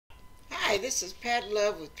Hi, this is Pat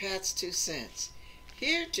Love with Pat's Two Cents,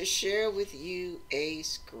 here to share with you a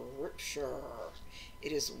scripture.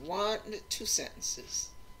 It is two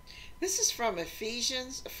sentences. This is from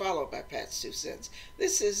Ephesians, followed by Pat's Two Cents.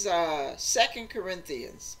 This is 2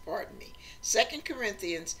 Corinthians, 2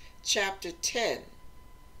 Corinthians chapter 10,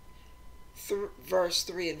 verse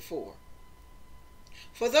 3 and 4.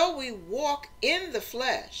 For though we walk in the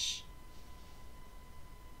flesh,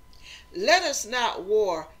 let us not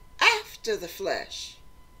war after the flesh.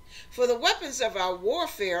 For the weapons of our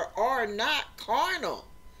warfare are not carnal,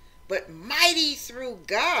 but mighty through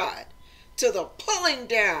God to the pulling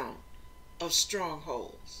down of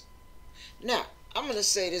strongholds. Now, I'm going to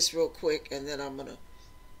say this real quick, and then I'm going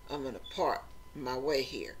to part my way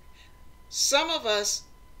here. Some of us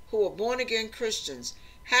who are born again Christians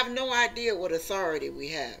have no idea what authority we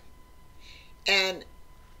have. And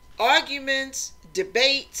arguments,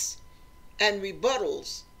 debates, and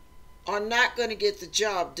rebuttals are not going to get the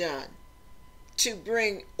job done to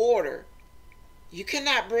bring order. You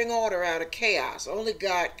cannot bring order out of chaos. Only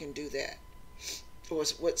God can do that, or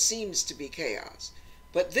what seems to be chaos.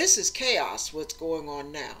 But this is chaos, what's going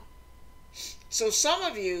on now. So some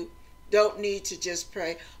of you don't need to just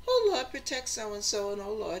pray, oh Lord, protect so-and-so, and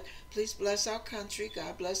oh Lord, please bless our country,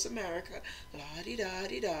 God bless America,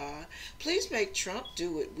 la-di-da-di-da. Please make Trump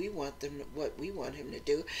do what we want him to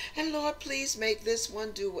do, and Lord, please make this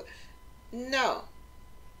one do what... No.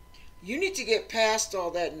 You need to get past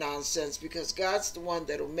all that nonsense, because God's the one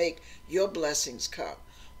that'll make your blessings come.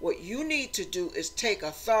 What you need to do is take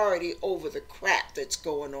authority over the crap that's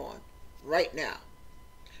going on right now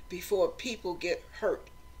before people get hurt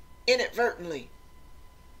inadvertently.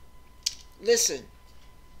 Listen,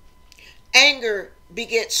 anger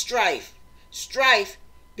begets strife. Strife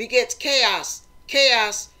begets chaos.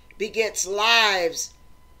 Chaos begets lives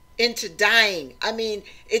into dying. I mean,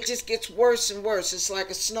 it just gets worse and worse. It's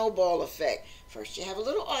like a snowball effect. First you have a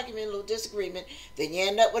little argument, a little disagreement, then you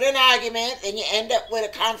end up with an argument, then you end up with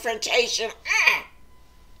a confrontation,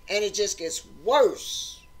 and it just gets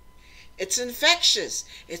worse. It's infectious.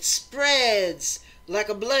 It spreads like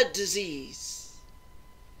a blood disease.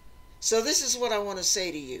 So this is what I want to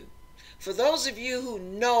say to you. For those of you who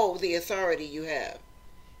know the authority you have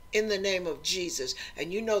in the name of Jesus,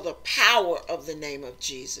 and you know the power of the name of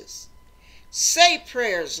Jesus, say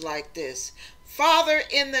prayers like this. Father,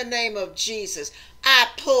 in the name of Jesus, I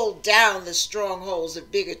pull down the strongholds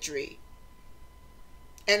of bigotry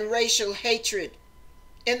and racial hatred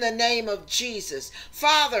in the name of Jesus.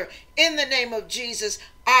 Father, in the name of Jesus,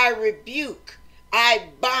 I rebuke, I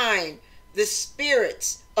bind the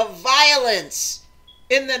spirits of violence.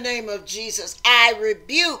 In the name of Jesus, I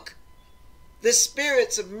rebuke the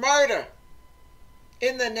spirits of murder.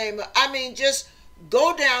 In the name of, just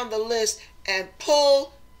go down the list and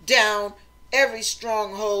pull down every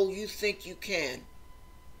stronghold you think you can.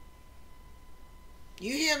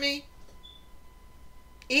 You hear me?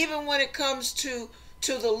 Even when it comes to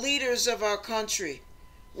the leaders of our country,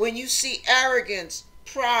 when you see arrogance,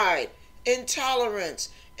 pride, intolerance,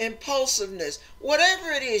 impulsiveness,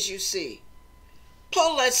 whatever it is you see,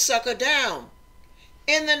 pull that sucker down.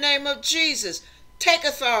 In the name of Jesus, take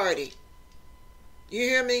authority. You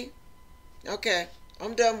hear me? Okay,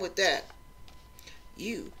 I'm done with that.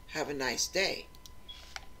 You have a nice day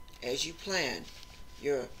as you plan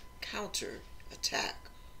your counter attack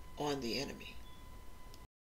on the enemy.